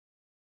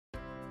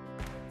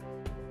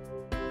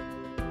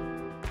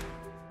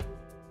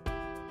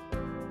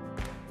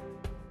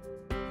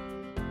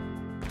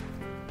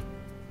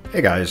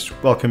Hey guys,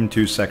 welcome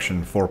to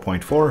section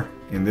 4.4.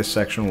 In this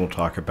section we'll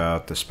talk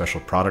about the special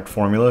product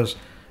formulas,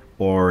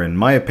 or in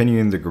my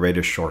opinion, the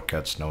greatest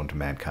shortcuts known to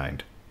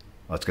mankind.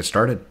 Let's get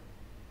started.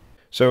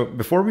 So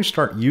before we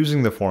start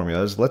using the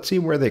formulas, let's see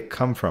where they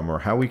come from or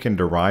how we can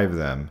derive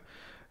them,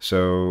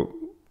 so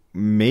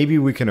maybe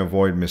we can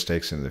avoid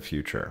mistakes in the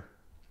future.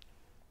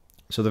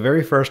 So the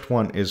very first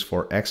one is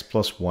for x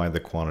plus y, the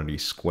quantity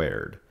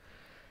squared.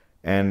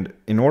 And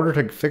in order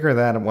to figure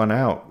that one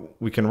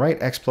out, we can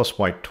write x plus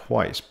y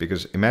twice,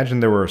 because imagine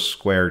there were a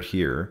squared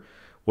here.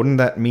 Wouldn't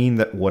that mean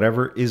that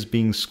whatever is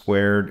being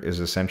squared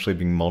is essentially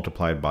being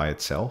multiplied by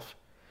itself?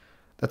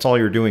 That's all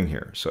you're doing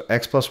here. So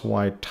x plus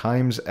y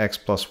times x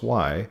plus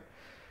y.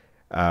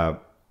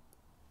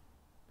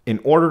 In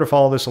order to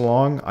follow this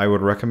along, I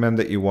would recommend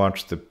that you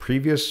watch the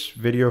previous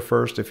video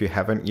first if you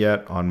haven't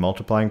yet on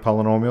multiplying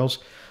polynomials,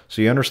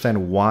 so you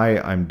understand why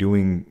I'm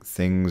doing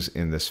things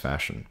in this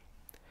fashion.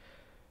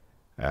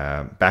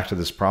 Back to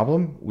this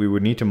problem, we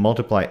would need to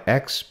multiply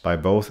x by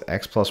both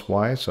x plus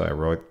y, so I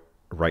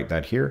write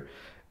that here,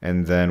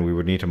 and then we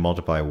would need to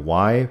multiply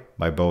y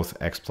by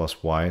both x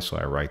plus y, so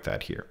I write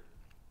that here.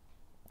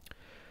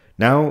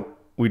 Now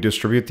we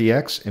distribute the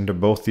x into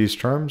both these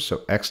terms,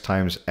 so x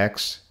times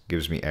x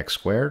gives me x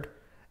squared,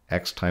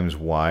 x times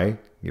y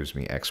gives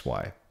me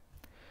xy.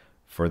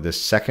 For the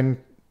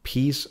second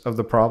piece of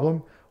the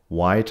problem,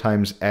 y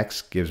times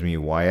x gives me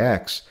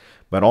yx,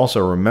 but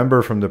also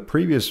remember from the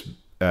previous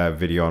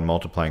video on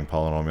multiplying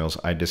polynomials,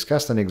 I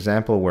discussed an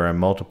example where I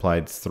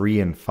multiplied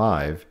 3 and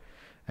 5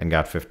 and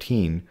got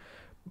 15,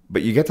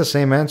 but you get the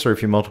same answer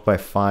if you multiply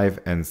 5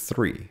 and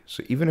 3.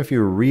 So even if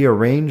you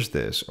rearrange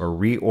this or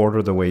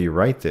reorder the way you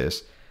write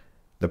this,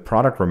 the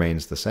product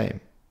remains the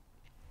same.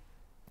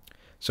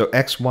 So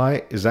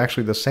xy is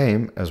actually the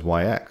same as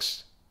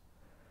yx.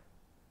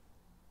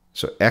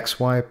 So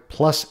xy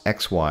plus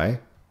xy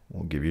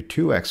will give you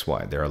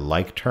 2xy. They're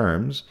like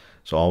terms,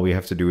 so all we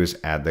have to do is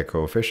add the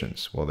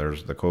coefficients. Well,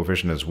 the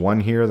coefficient is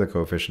 1 here, the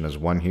coefficient is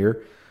 1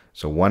 here.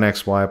 So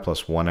 1xy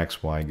plus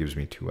 1xy gives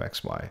me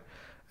 2xy.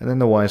 And then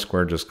the y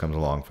squared just comes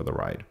along for the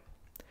ride.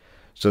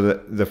 So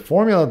the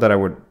formula that I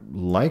would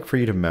like for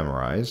you to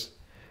memorize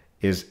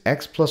is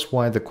x plus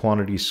y, the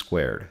quantity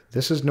squared.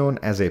 This is known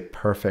as a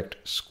perfect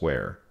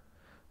square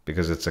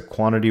because it's a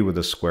quantity with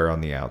a square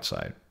on the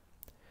outside.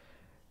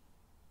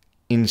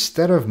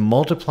 Instead of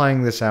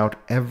multiplying this out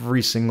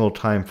every single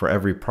time for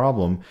every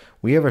problem,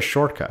 we have a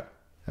shortcut.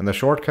 And the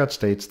shortcut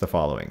states the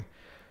following.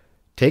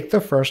 Take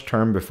the first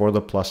term before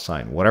the plus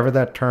sign, whatever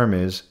that term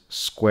is,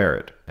 square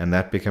it, and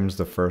that becomes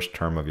the first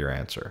term of your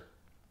answer.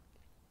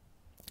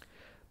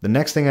 The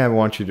next thing I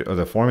want you to, or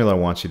the formula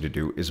wants you to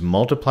do, is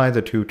multiply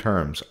the two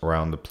terms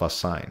around the plus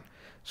sign.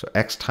 So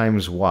x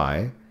times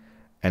y,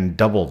 and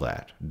double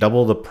that.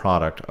 Double the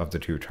product of the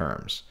two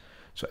terms.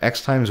 So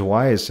x times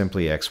y is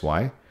simply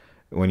xy.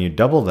 When you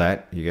double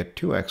that, you get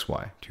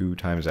 2xy, 2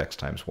 times x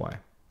times y.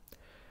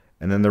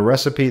 And then the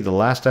recipe, the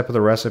last step of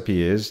the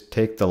recipe is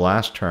take the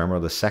last term or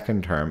the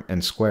second term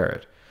and square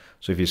it.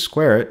 So if you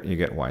square it, you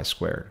get y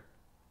squared.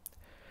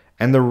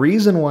 And the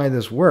reason why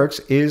this works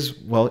is,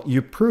 well, you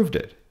proved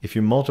it. If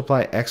you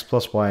multiply x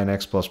plus y and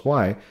x plus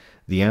y,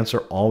 the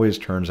answer always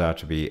turns out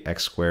to be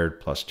x squared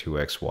plus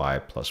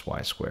 2xy plus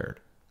y squared.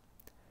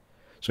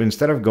 So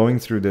instead of going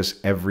through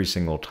this every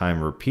single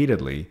time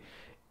repeatedly,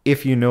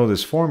 if you know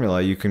this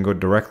formula, you can go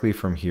directly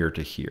from here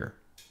to here.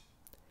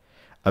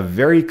 A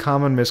very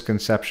common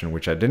misconception,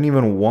 which I didn't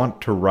even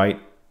want to write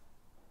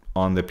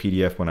on the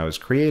PDF when I was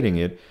creating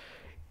it,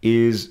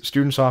 is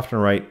students often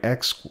write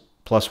x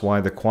plus y,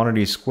 the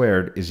quantity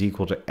squared, is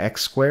equal to x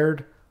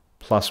squared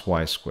plus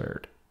y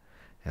squared.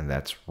 And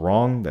that's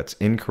wrong, that's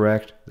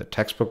incorrect. The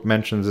textbook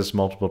mentions this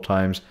multiple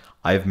times.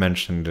 I've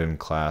mentioned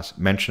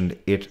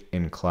it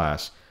in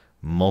class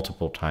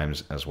multiple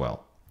times as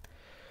well.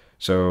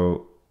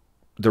 So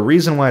the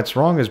reason why it's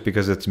wrong is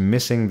because it's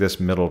missing this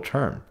middle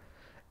term.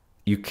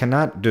 You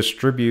cannot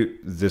distribute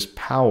this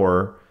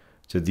power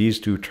to these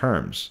two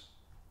terms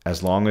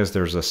as long as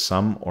there's a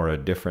sum or a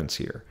difference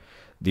here.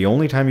 The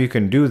only time you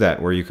can do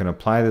that, where you can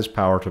apply this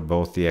power to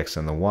both the x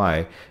and the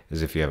y,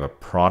 is if you have a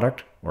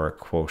product or a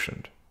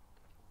quotient.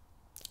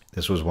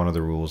 This was one of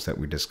the rules that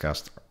we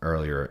discussed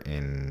earlier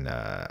in,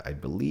 I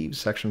believe,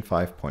 section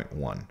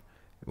 5.1,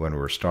 when we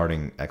were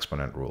starting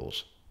exponent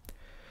rules.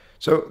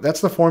 So that's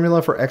the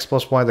formula for x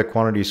plus y, the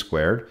quantity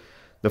squared.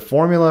 The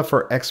formula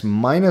for x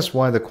minus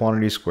y, the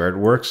quantity squared,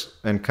 works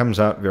and comes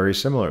out very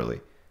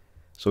similarly.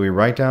 So we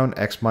write down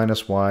x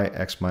minus y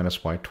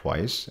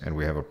twice, and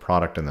we have a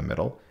product in the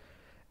middle.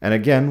 And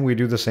again, we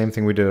do the same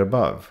thing we did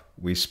above.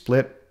 We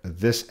split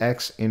this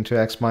x into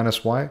x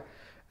minus y,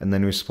 and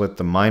then we split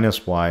the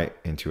minus y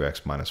into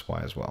x minus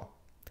y as well.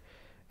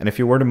 And if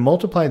you were to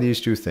multiply these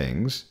two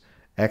things,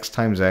 x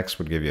times x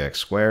would give you x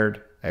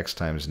squared, x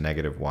times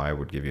negative y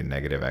would give you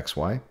negative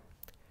xy.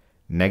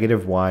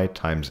 Negative y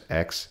times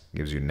x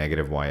gives you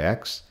negative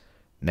yx.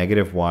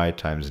 Negative y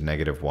times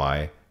negative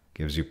y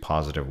gives you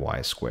positive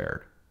y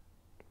squared.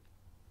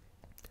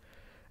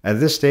 At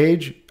this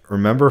stage,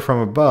 remember from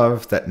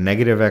above that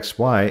negative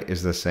xy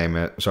is the same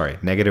as,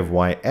 negative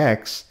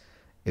yx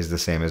is the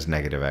same as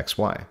negative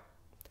xy.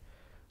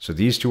 So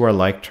these two are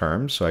like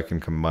terms, so I can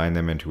combine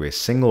them into a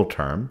single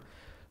term.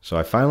 So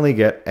I finally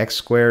get x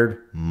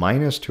squared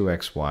minus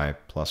 2xy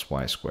plus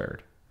y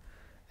squared.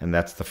 And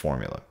that's the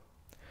formula.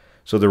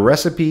 So the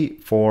recipe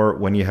for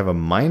when you have a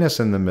minus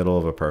in the middle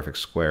of a perfect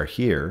square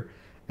here,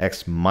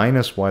 x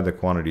minus y the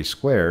quantity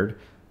squared,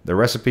 the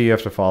recipe you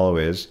have to follow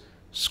is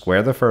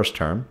square the first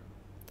term,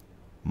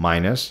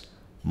 minus,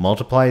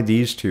 multiply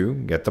these two,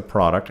 get the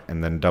product,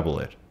 and then double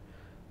it.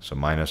 So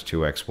minus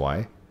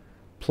 2xy,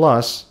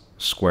 plus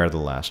square the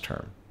last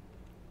term.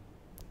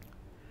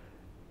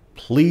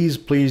 Please,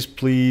 please,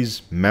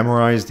 please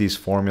memorize these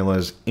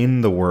formulas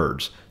in the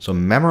words. So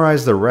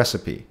memorize the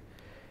recipe.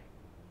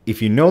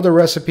 If you know the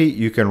recipe,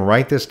 you can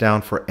write this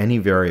down for any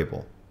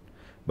variable.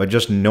 But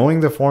just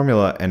knowing the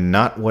formula and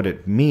not what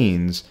it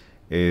means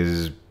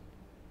is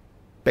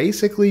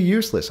basically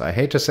useless. I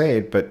hate to say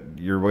it, but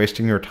you're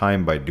wasting your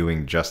time by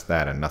doing just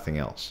that and nothing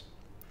else.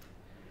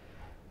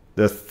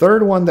 The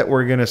third one that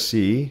we're going to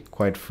see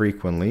quite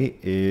frequently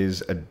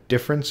is a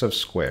difference of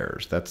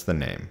squares. That's the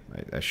name.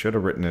 I should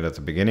have written it at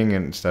the beginning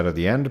instead of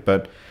the end.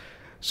 But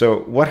so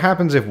what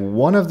happens if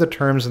one of the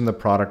terms in the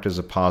product is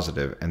a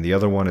positive and the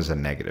other one is a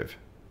negative?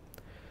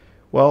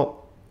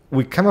 Well,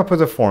 we come up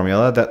with a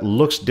formula that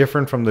looks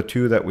different from the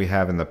two that we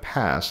have in the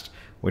past,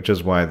 which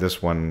is why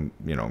this one,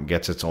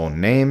 gets its own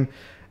name.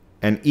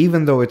 And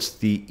even though it's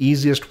the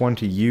easiest one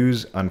to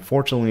use,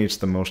 unfortunately, it's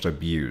the most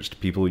abused.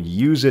 People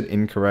use it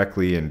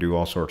incorrectly and do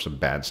all sorts of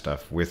bad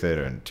stuff with it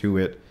and to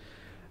it.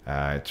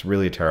 It's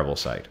really a terrible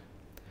sight.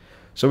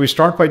 So we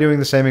start by doing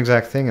the same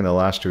exact thing in the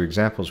last two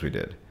examples we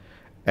did.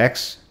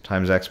 X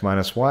times x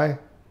minus y,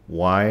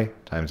 y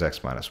times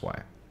x minus y.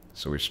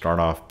 So we start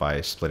off by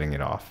splitting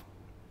it off.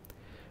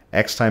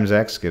 X times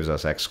x gives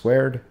us x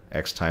squared.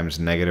 X times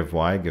negative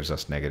y gives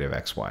us negative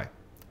xy.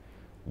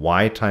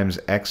 Y times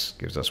x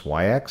gives us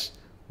yx.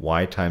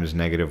 Y times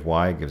negative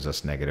y gives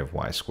us negative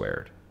y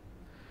squared.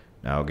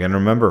 Now again,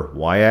 remember,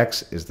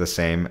 yx is the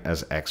same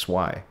as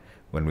xy.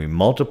 When we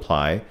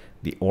multiply,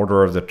 the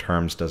order of the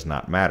terms does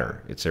not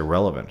matter. It's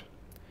irrelevant.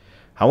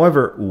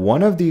 However,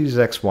 one of these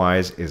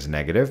xy's is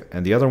negative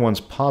and the other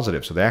one's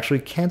positive, so they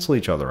actually cancel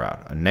each other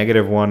out. A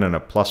negative one and a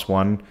plus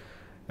one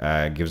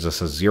gives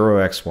us a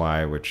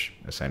 0xy, which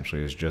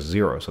essentially is just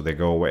 0, so they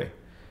go away.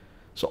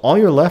 So all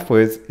you're left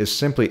with is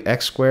simply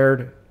x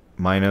squared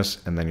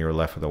minus, and then you're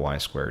left with a y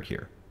squared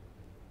here.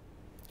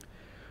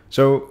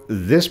 So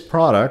this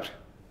product,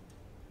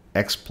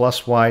 x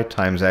plus y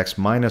times x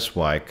minus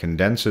y,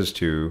 condenses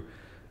to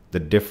the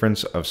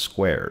difference of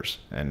squares.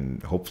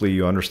 And hopefully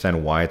you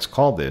understand why it's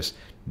called this.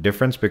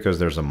 Difference because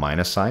there's a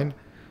minus sign.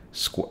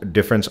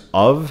 Difference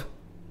of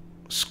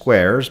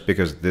squares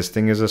because this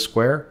thing is a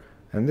square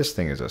and this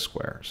thing is a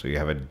square. So you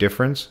have a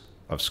difference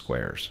of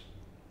squares.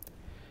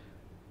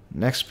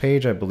 Next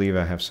page, I believe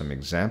I have some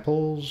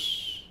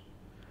examples.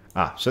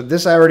 So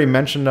this I already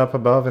mentioned up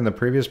above in the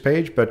previous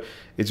page, but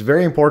it's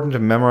very important to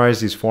memorize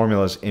these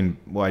formulas in,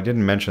 well, I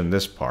didn't mention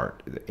this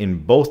part, in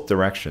both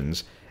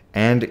directions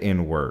and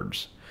in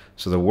words.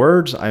 So the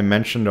words I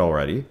mentioned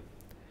already.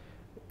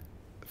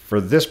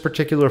 For this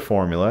particular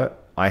formula,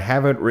 I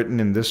have it written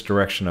in this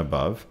direction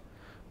above,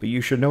 but you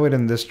should know it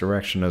in this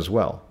direction as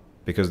well,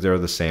 because they're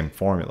the same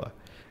formula.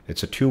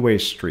 It's a two-way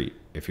street.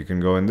 If you can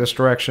go in this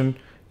direction,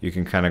 you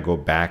can kind of go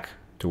back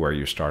to where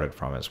you started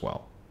from as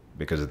well,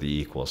 because of the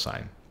equal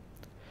sign.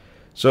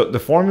 So the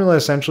formula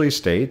essentially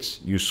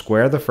states you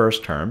square the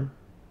first term,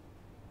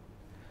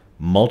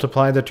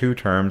 multiply the two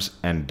terms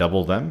and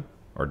double them,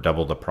 or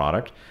double the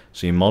product.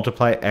 So you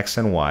multiply x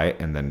and y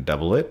and then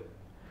double it.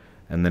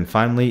 And then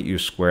finally you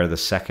square the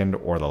second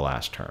or the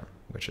last term,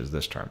 which is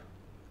this term.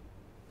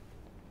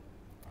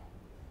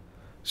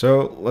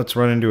 So let's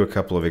run into a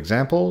couple of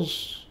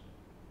examples.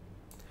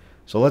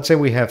 So let's say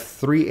we have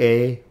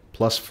 3a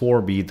plus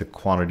 4b, the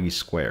quantity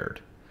squared.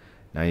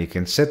 Now you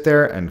can sit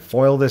there and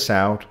FOIL this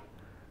out,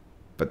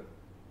 but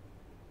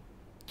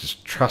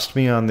just trust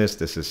me on this.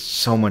 This is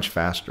so much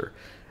faster.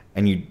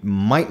 And you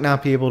might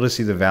not be able to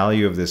see the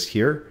value of this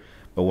here,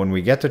 but when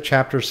we get to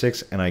chapter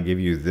 6 and I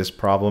give you this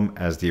problem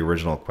as the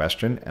original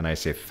question and I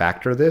say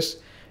factor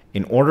this,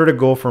 in order to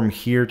go from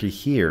here to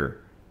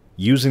here,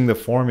 using the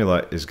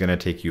formula is going to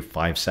take you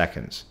 5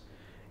 seconds.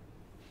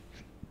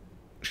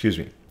 Excuse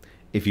me.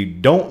 If you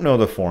don't know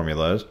the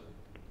formulas,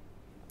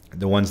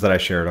 the ones that I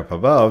shared up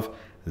above,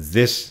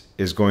 this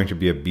is going to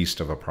be a beast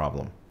of a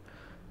problem.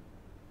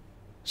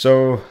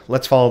 So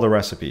let's follow the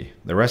recipe.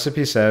 The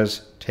recipe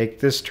says take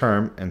this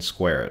term and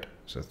square it.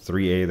 So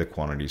 3a, the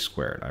quantity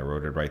squared. I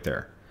wrote it right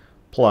there.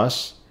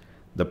 Plus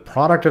the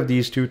product of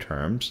these two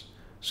terms.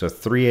 So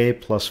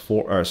 3a plus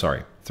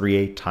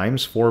 3a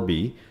times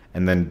 4b,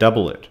 and then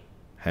double it.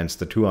 Hence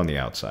the 2 on the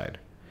outside.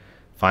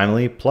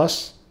 Finally,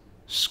 plus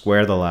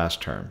square the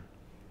last term.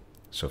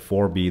 So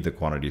 4b, the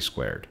quantity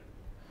squared.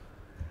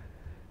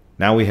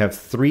 Now we have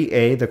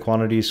 3a, the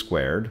quantity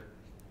squared.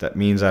 That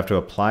means I have to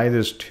apply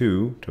this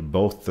 2 to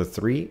both the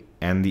 3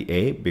 and the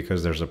a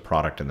because there's a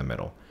product in the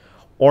middle.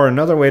 Or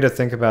another way to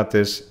think about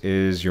this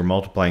is you're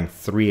multiplying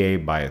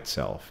 3a by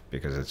itself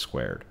because it's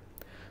squared.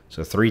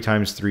 So 3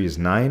 times 3 is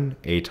 9.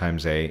 A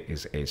times A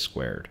is A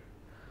squared.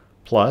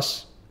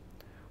 Plus,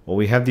 well,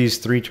 we have these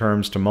three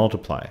terms to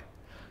multiply.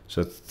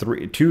 So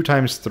 2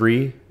 times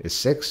 3 is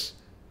 6,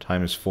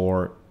 times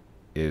 4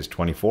 is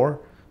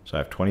 24. So I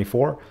have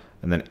 24.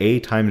 And then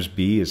A times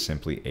B is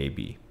simply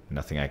AB.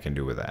 Nothing I can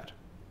do with that.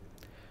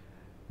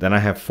 Then I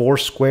have 4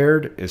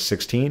 squared is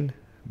 16.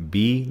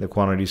 B, the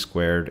quantity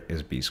squared,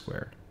 is B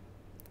squared.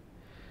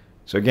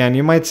 So again,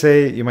 you might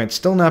say, you might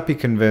still not be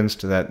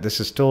convinced that this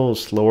is still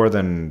slower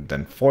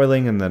than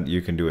foiling and that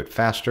you can do it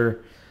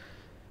faster.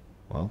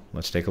 Well,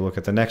 let's take a look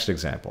at the next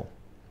example.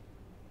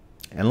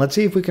 And let's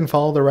see if we can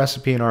follow the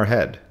recipe in our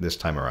head this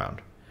time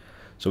around.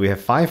 So we have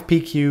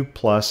 5pq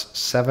plus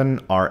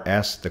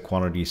 7rs, the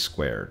quantity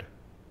squared.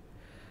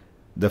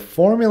 The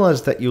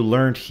formulas that you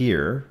learned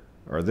here,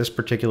 or this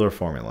particular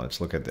formula,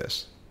 let's look at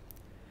this.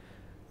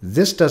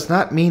 This does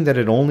not mean that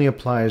it only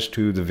applies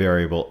to the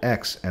variable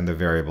x and the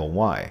variable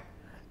y.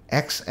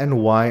 X and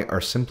y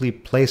are simply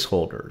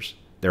placeholders.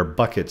 They're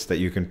buckets that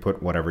you can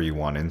put whatever you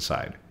want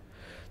inside.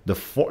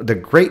 The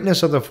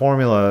greatness of the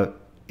formula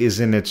is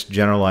in its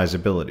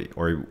generalizability,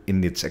 or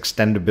in its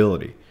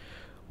extendability.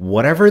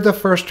 Whatever the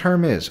first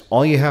term is,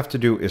 all you have to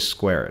do is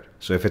square it.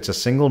 So if it's a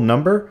single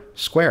number,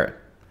 square it.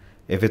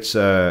 If it's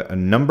a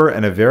number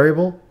and a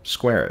variable,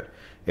 square it.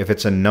 If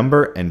it's a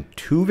number and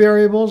two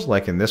variables,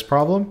 like in this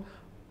problem,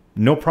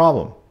 no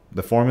problem.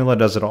 The formula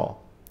does it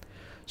all.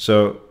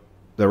 So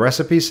the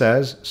recipe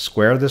says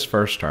square this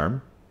first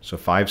term. So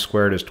 5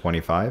 squared is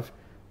 25.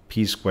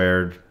 P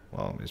squared,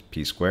 well, is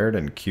P squared,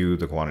 and Q,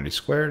 the quantity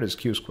squared, is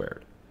Q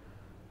squared.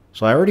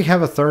 So I already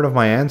have a third of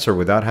my answer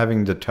without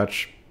having to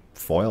touch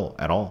FOIL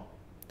at all.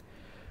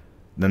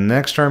 The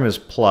next term is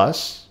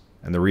plus,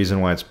 and the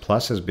reason why it's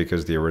plus is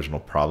because the original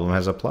problem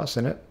has a plus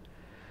in it.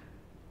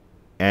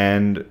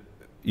 And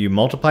you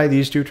multiply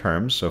these two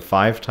terms, so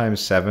 5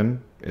 times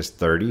 7 is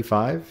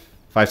 35.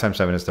 5 times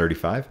 7 is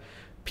 35.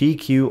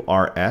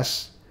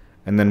 PQRS,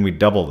 and then we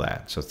double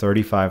that. So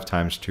 35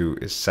 times 2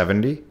 is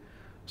 70.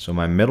 So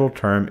my middle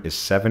term is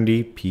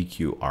 70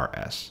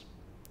 PQRS.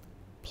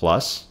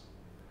 Plus,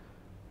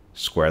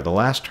 square the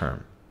last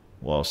term.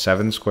 Well,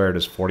 7 squared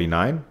is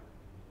 49.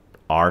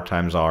 R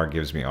times R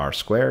gives me R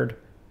squared.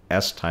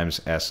 S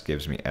times S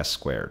gives me S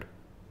squared.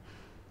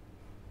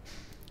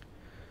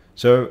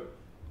 So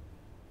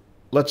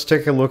let's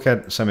take a look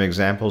at some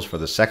examples for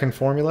the second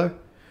formula.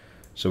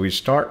 So we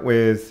start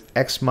with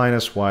x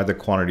minus y, the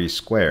quantity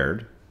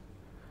squared.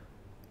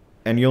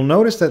 And you'll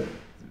notice that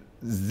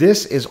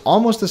this is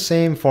almost the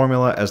same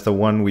formula as the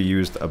one we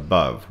used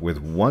above, with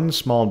one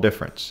small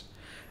difference.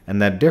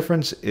 And that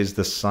difference is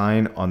the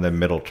sign on the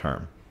middle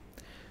term.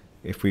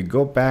 If we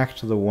go back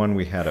to the one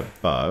we had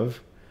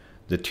above,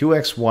 the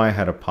 2xy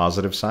had a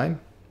positive sign.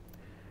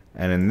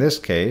 And in this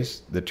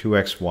case, the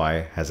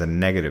 2xy has a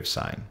negative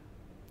sign.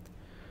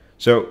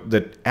 So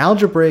the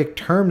algebraic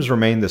terms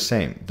remain the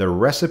same. The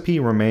recipe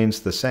remains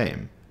the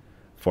same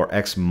for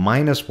x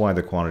minus y,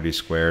 the quantity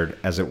squared,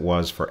 as it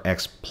was for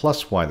x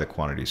plus y, the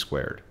quantity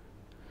squared.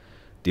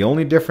 The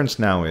only difference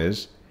now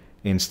is,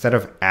 instead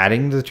of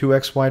adding the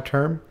 2xy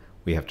term,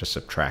 we have to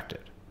subtract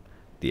it.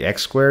 The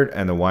x squared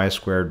and the y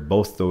squared,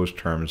 both those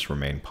terms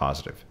remain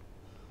positive.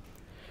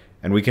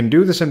 And we can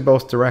do this in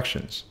both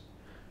directions.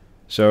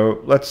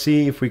 So let's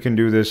see if we can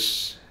do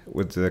this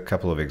with a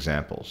couple of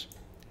examples.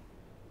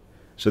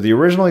 So the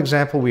original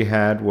example we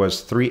had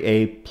was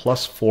 3a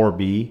plus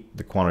 4b,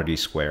 the quantity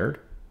squared.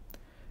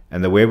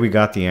 And the way we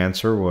got the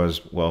answer was,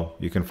 well,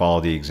 you can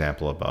follow the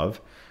example above.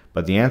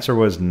 But the answer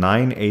was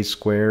 9a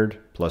squared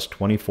plus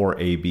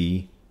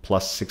 24ab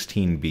plus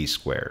 16b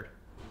squared.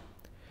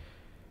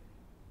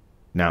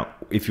 Now,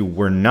 if you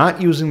were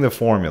not using the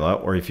formula,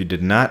 or if you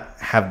did not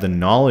have the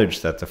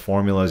knowledge that the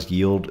formulas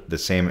yield the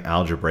same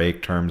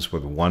algebraic terms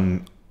with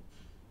one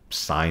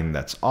sign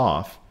that's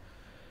off,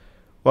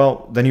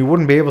 well, then you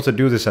wouldn't be able to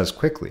do this as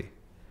quickly.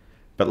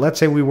 But let's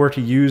say we were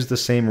to use the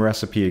same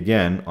recipe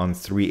again on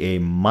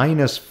 3a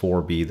minus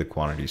 4b, the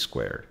quantity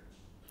squared.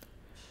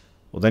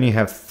 Well, then you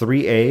have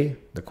 3a,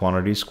 the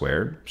quantity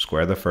squared,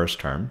 square the first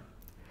term.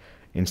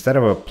 Instead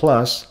of a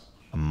plus,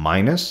 a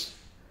minus.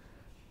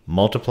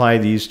 Multiply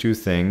these two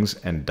things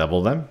and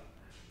double them.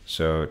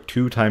 So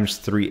 2 times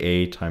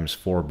 3a times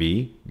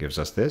 4b gives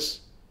us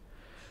this.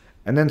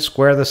 And then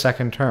square the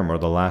second term, or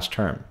the last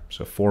term.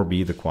 So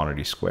 4b, the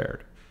quantity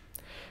squared.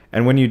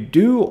 And when you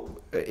do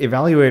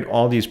evaluate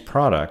all these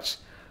products,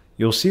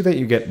 you'll see that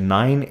you get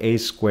 9a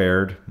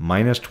squared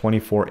minus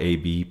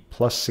 24ab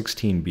plus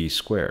 16b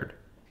squared.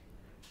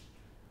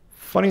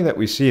 Funny that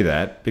we see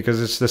that,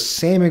 because it's the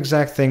same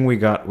exact thing we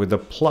got with the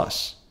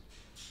plus.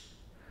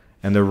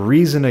 And the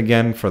reason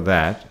again for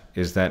that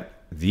is that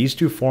these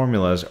two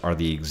formulas are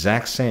the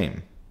exact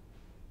same.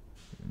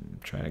 I'm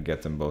trying to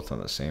get them both on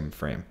the same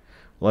frame.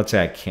 Well, let's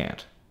say I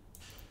can't.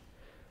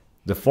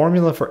 The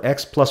formula for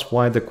x plus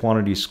y, the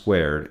quantity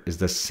squared, is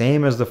the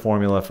same as the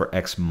formula for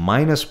x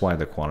minus y,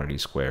 the quantity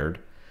squared,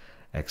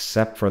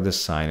 except for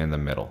this sign in the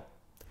middle.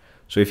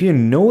 So if you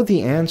know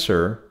the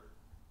answer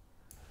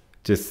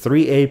to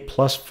 3a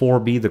plus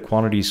 4b, the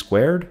quantity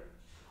squared,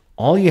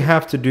 All you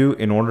have to do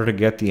in order to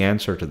get the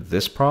answer to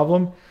this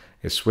problem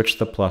is switch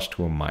the plus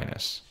to a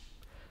minus.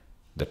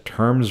 The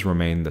terms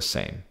remain the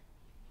same.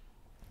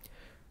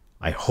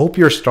 I hope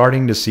you're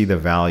starting to see the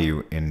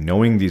value in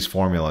knowing these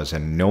formulas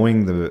and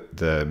knowing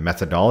the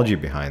methodology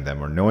behind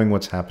them, or knowing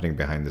what's happening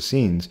behind the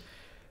scenes,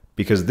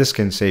 because this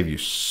can save you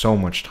so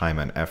much time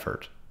and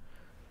effort.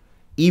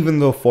 Even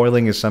though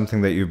foiling is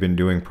something that you've been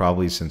doing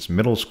probably since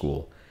middle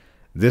school,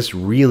 this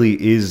really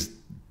is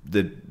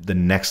the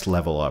next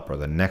level up, or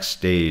the next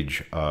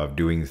stage of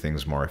doing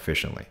things more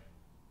efficiently.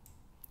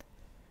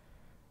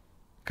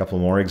 A couple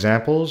more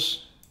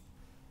examples.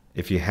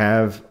 If you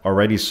have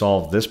already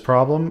solved this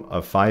problem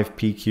of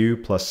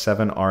 5pq plus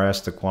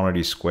 7rs the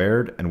quantity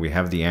squared, and we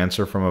have the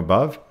answer from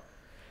above,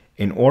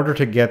 in order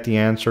to get the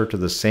answer to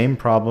the same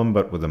problem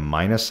but with a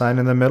minus sign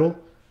in the middle,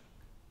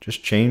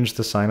 just change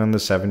the sign on the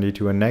 70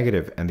 to a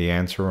negative and the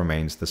answer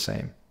remains the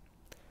same.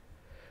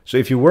 So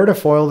if you were to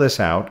FOIL this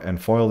out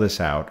and FOIL this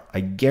out,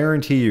 I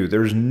guarantee you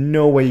there's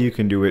no way you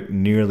can do it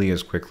nearly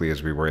as quickly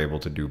as we were able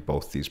to do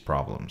both these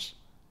problems.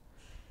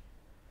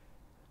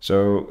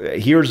 So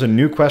here's a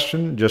new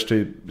question just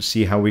to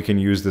see how we can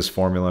use this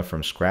formula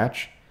from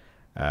scratch.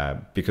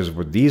 Because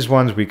with these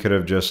ones, we could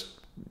have just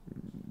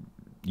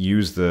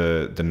used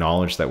the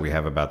knowledge that we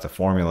have about the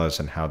formulas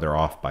and how they're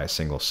off by a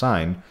single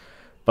sign.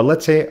 But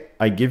let's say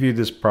I give you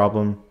this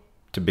problem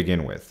to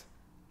begin with.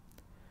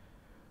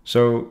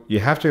 So you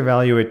have to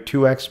evaluate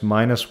 2x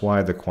minus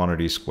y the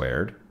quantity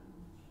squared.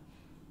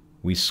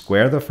 We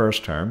square the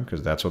first term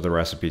because that's what the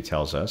recipe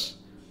tells us.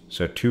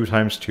 So 2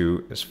 times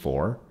 2 is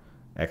 4.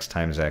 X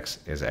times x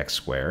is x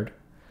squared.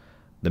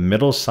 The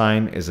middle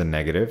sign is a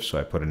negative, so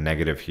I put a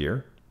negative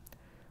here.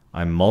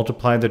 I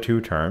multiply the two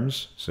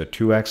terms, so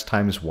 2x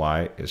times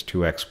y is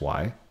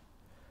 2xy.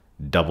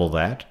 Double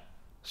that,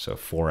 so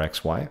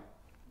 4xy.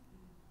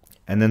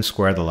 And then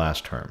square the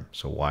last term,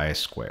 so y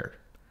squared.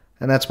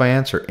 And that's my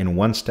answer in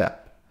one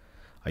step.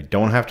 I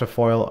don't have to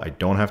FOIL, I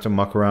don't have to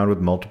muck around with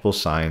multiple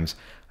signs,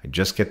 I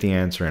just get the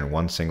answer in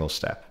one single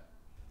step.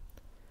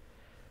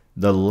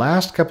 The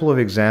last couple of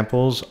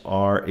examples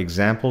are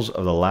examples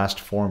of the last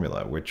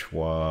formula, which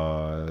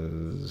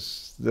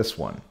was this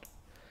one.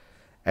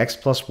 X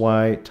plus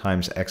y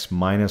times x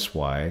minus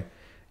y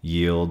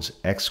yields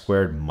x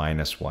squared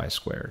minus y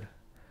squared.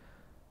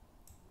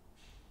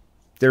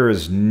 There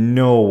is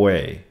no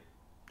way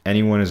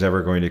anyone is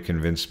ever going to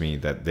convince me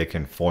that they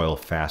can FOIL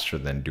faster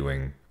than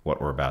doing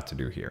what we're about to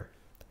do here.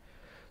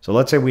 So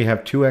let's say we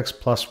have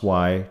 2x plus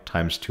y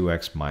times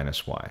 2x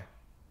minus y.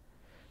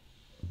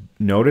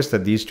 Notice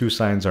that these two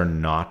signs are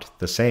not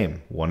the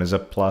same. One is a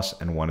plus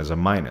and one is a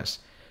minus.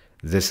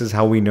 This is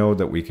how we know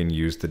that we can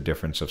use the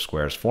difference of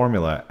squares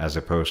formula as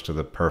opposed to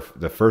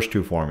the first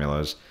two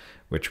formulas,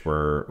 which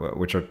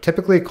are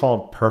typically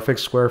called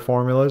perfect square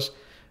formulas,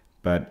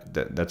 but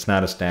that's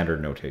not a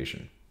standard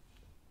notation.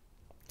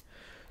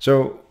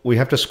 So we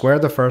have to square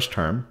the first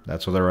term.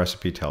 That's what the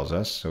recipe tells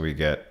us. So we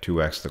get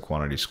 2x the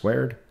quantity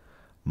squared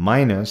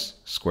minus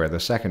square the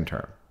second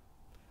term.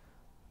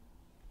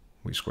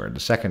 We squared the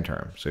second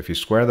term. So if you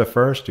square the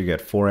first, you get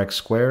 4x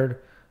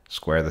squared.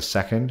 Square the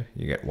second,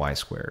 you get y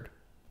squared.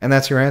 And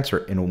that's your answer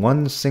in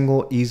one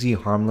single, easy,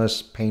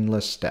 harmless,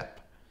 painless step.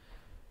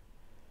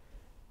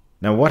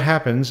 Now what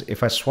happens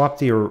if I swap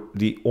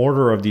the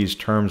order of these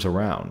terms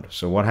around?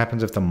 So what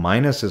happens if the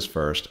minus is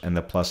first and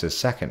the plus is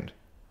second?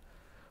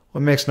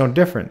 Well, it makes no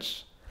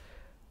difference.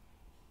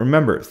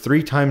 Remember,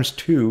 3 times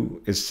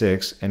 2 is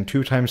 6, and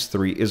 2 times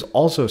 3 is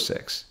also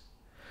 6.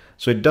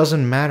 So it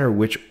doesn't matter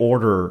which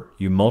order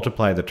you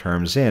multiply the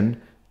terms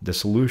in, the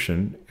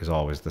solution is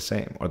always the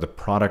same, or the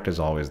product is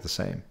always the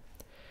same.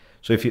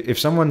 So if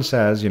someone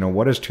says,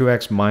 what is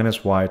 2x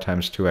minus y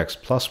times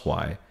 2x plus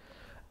y,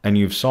 and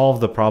you've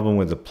solved the problem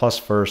with the plus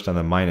first and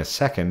the minus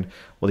second,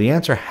 well, the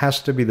answer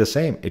has to be the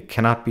same. It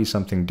cannot be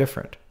something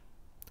different.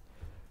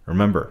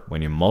 Remember,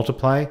 when you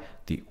multiply,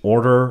 the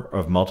order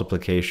of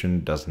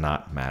multiplication does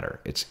not matter.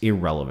 It's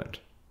irrelevant.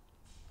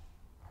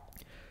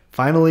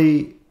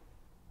 Finally,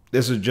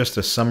 this is just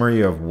a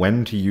summary of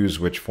when to use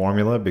which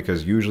formula,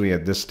 because usually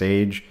at this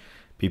stage,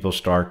 people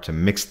start to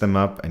mix them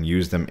up and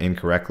use them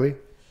incorrectly.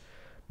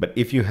 But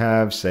if you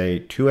have,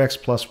 say,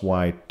 2x plus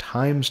y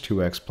times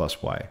 2x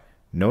plus y,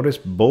 notice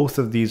both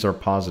of these are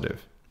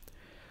positive.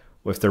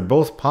 If they're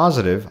both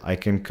positive, I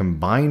can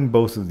combine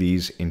both of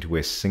these into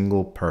a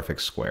single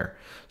perfect square.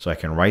 So I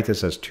can write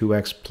this as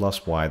 2x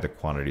plus y the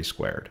quantity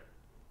squared.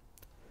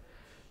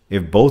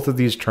 If both of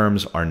these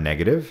terms are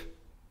negative,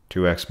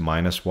 2x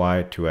minus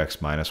y,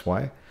 2x minus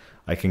y,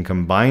 I can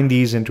combine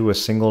these into a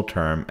single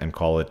term and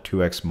call it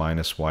 2x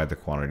minus y the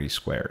quantity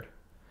squared.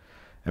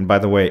 And by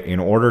the way, in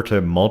order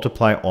to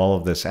multiply all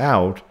of this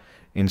out,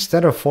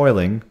 instead of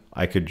FOILing,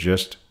 I could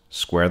just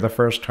square the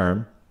first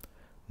term,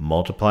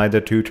 multiply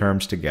the two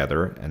terms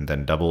together and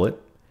then double it,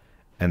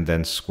 and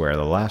then square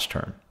the last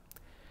term.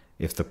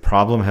 If the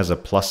problem has a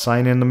plus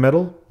sign in the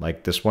middle,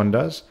 like this one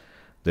does,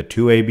 the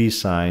 2ab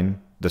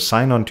sign, the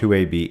sign on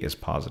 2ab is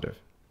positive.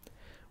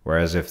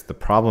 Whereas if the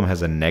problem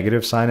has a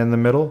negative sign in the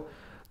middle,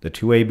 the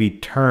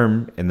 2ab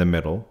term in the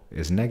middle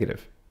is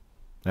negative.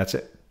 That's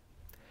it.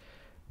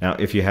 Now,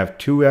 if you have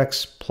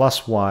 2x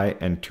plus y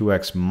and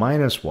 2x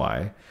minus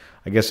y,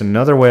 I guess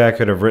another way I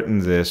could have written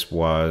this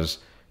was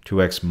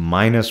 2x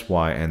minus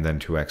y and then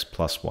 2x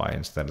plus y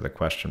instead of the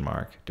question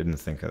mark. Didn't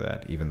think of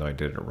that, even though I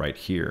did it right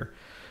here.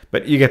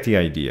 But you get the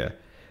idea.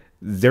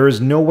 There is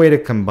no way to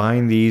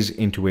combine these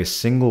into a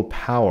single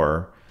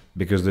power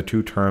because the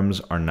two terms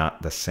are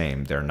not the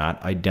same. They're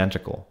not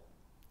identical.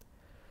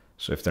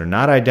 So if they're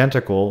not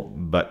identical,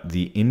 but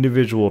the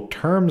individual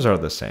terms are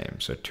the same,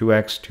 so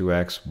 2x,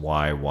 2x,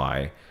 y,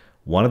 y,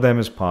 one of them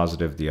is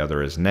positive, the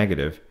other is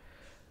negative,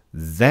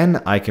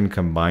 then I can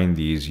combine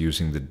these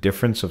using the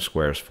difference of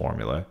squares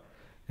formula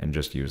and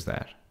just use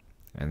that.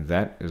 And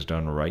that is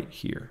done right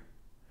here.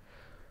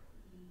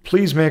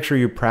 Please make sure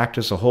you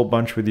practice a whole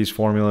bunch with these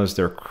formulas.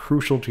 They're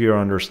crucial to your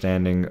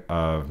understanding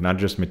of not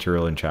just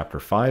material in Chapter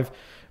 5,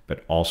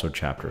 but also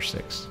Chapter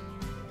 6.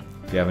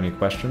 If you have any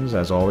questions,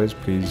 as always,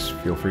 please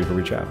feel free to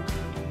reach out.